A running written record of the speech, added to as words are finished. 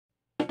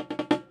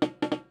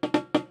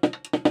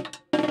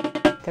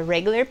The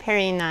regular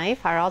paring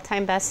knife, our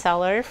all-time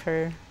bestseller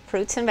for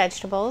fruits and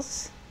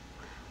vegetables.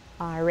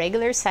 Our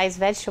regular size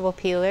vegetable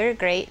peeler,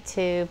 great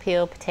to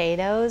peel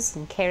potatoes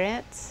and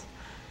carrots.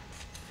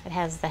 It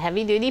has the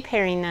heavy-duty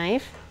paring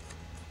knife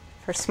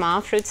for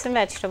small fruits and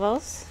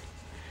vegetables.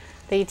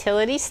 The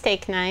utility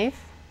steak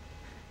knife,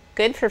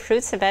 good for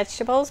fruits and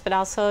vegetables, but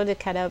also to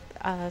cut up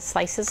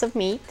slices of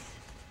meat.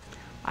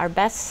 Our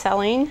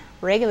best-selling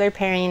regular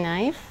paring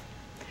knife,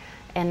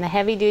 and the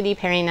heavy-duty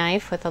paring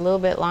knife with a little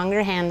bit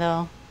longer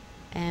handle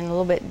and a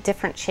little bit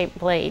different shaped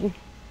blade.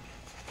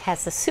 It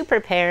has the super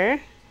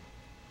pare,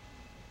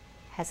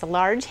 has a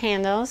large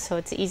handle so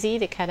it's easy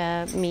to cut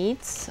up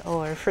meats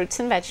or fruits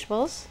and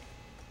vegetables.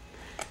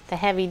 The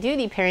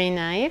heavy-duty paring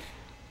knife.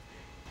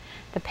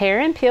 The Pare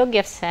and Peel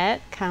gift set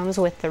comes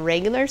with the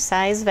regular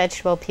size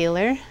vegetable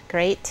peeler,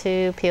 great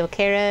to peel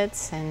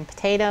carrots and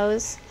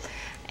potatoes,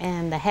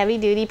 and the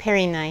heavy-duty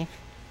paring knife.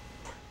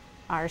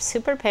 Our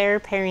Super Pare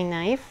paring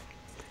knife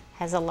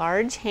has a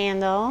large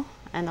handle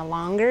and a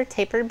longer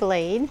tapered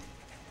blade,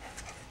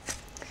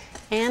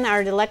 and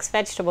our deluxe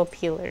vegetable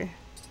peeler.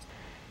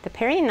 The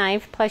paring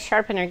knife plus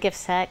sharpener gift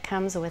set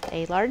comes with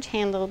a large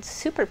handled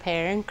Super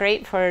Pare,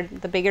 great for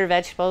the bigger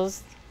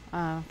vegetables,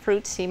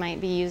 fruits you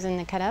might be using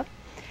to cut up.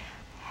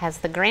 Has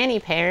the granny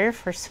pare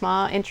for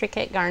small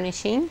intricate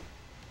garnishing.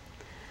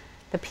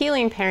 The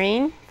peeling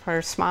paring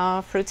for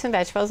small fruits and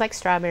vegetables like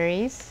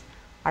strawberries.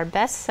 Our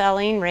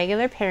best-selling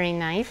regular paring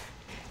knife.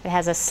 It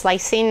has a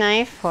slicing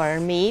knife for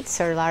meats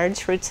or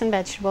large fruits and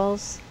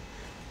vegetables.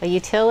 A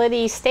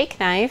utility steak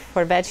knife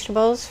for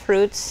vegetables,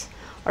 fruits,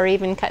 or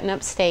even cutting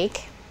up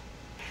steak.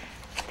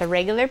 The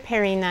regular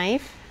paring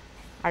knife,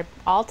 our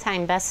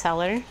all-time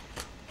bestseller.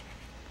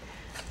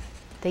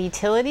 The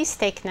utility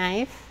steak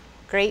knife,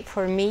 great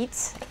for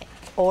meats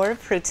or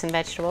fruits and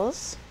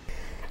vegetables.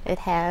 It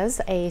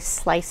has a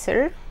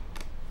slicer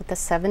with a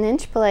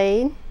 7-inch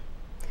blade,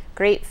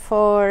 great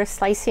for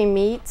slicing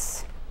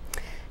meats.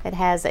 It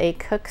has a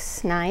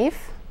cook's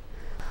knife.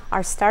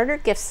 Our starter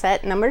gift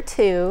set number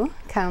 2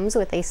 comes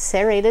with a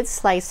serrated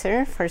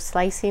slicer for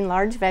slicing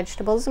large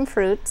vegetables and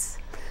fruits,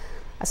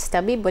 a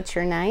stubby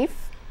butcher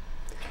knife,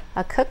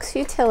 a cook's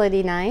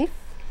utility knife.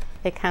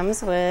 It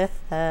comes with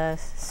a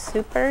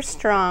super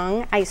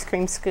strong ice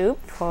cream scoop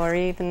for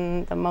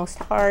even the most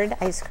hard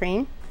ice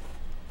cream.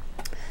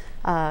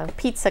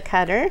 Pizza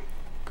cutter.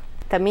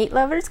 The Meat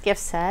Lovers gift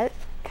set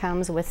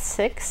comes with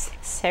 6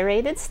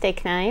 serrated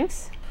steak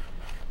knives.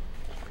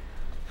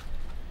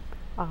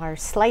 Our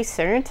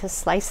slicer to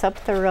slice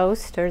up the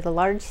roast or the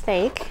large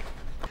steak.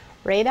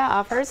 Rada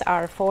offers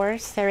our 4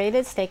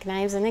 serrated steak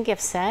knives in a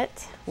gift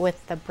set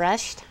with the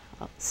brushed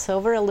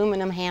silver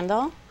aluminum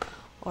handle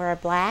or a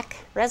black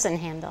resin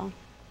handle.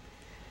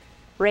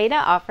 Rada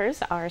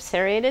offers our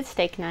serrated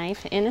steak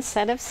knife in a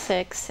set of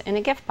 6 in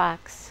a gift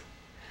box,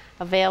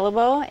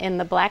 available in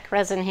the black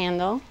resin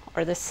handle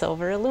or the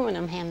silver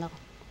aluminum handle.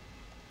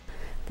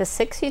 The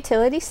 6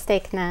 utility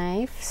steak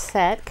knife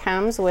set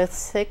comes with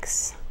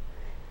 6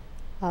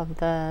 of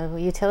the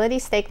utility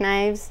steak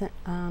knives.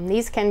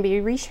 These can be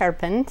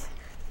resharpened.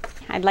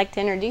 I'd like to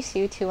introduce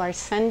you to our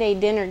Sunday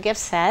dinner gift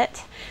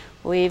set.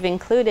 We've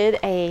included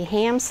a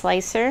ham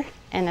slicer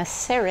and a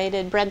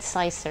serrated bread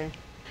slicer.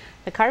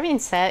 The carving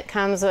set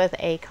comes with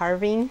a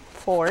carving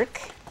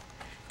fork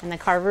and the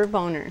carver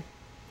boner.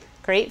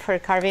 Great for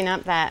carving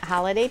up that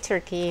holiday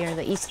turkey or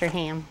the Easter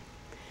ham.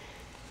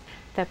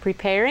 The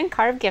Prepare and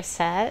Carve gift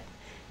set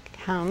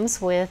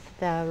comes with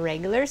the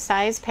regular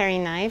size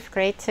paring knife,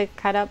 great to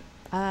cut up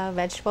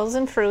vegetables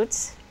and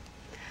fruits.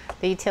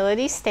 The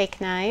utility steak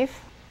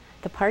knife.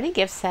 The party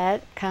gift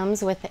set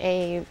comes with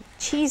a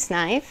cheese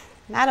knife,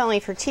 not only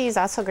for cheese,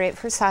 also great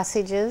for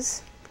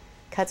sausages.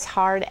 Cuts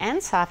hard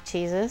and soft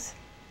cheeses.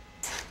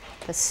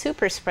 The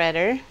super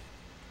spreader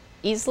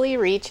easily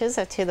reaches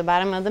up to the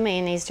bottom of the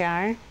mayonnaise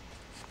jar.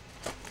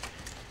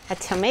 A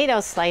tomato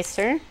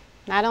slicer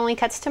not only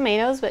cuts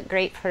tomatoes but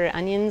great for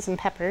onions and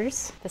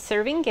peppers. The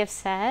serving gift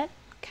set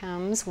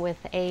comes with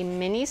a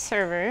mini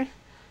server.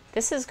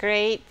 This is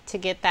great to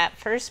get that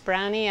first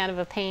brownie out of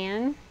a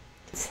pan.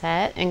 The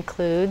set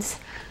includes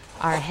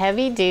our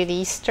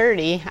heavy-duty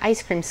sturdy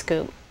ice cream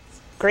scoop.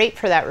 Great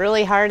for that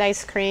really hard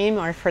ice cream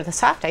or for the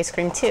soft ice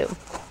cream too.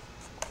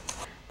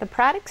 The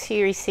products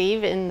you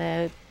receive in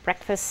the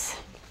Breakfast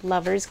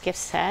Lovers gift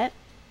set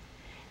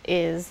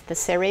is the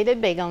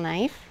serrated bagel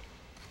knife,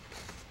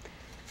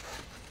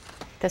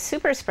 the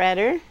super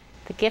spreader,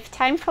 the gift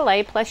time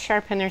fillet plus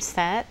sharpener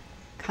set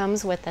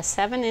comes with a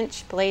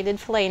 7-inch bladed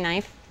fillet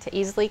knife to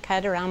easily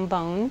cut around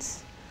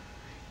bones,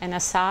 and a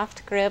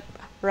soft grip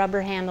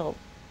rubber handle.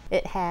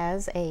 It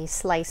has a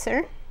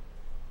slicer,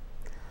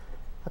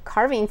 a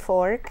carving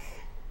fork,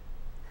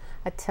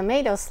 a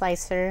tomato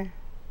slicer,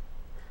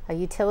 a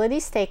utility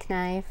steak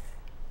knife,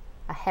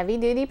 a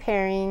heavy-duty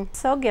paring.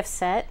 So gift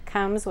set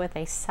comes with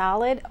a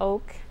solid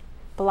oak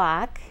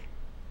block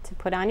to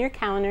put on your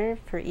counter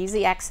for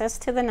easy access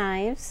to the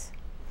knives.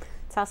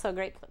 It's also a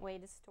great way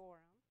to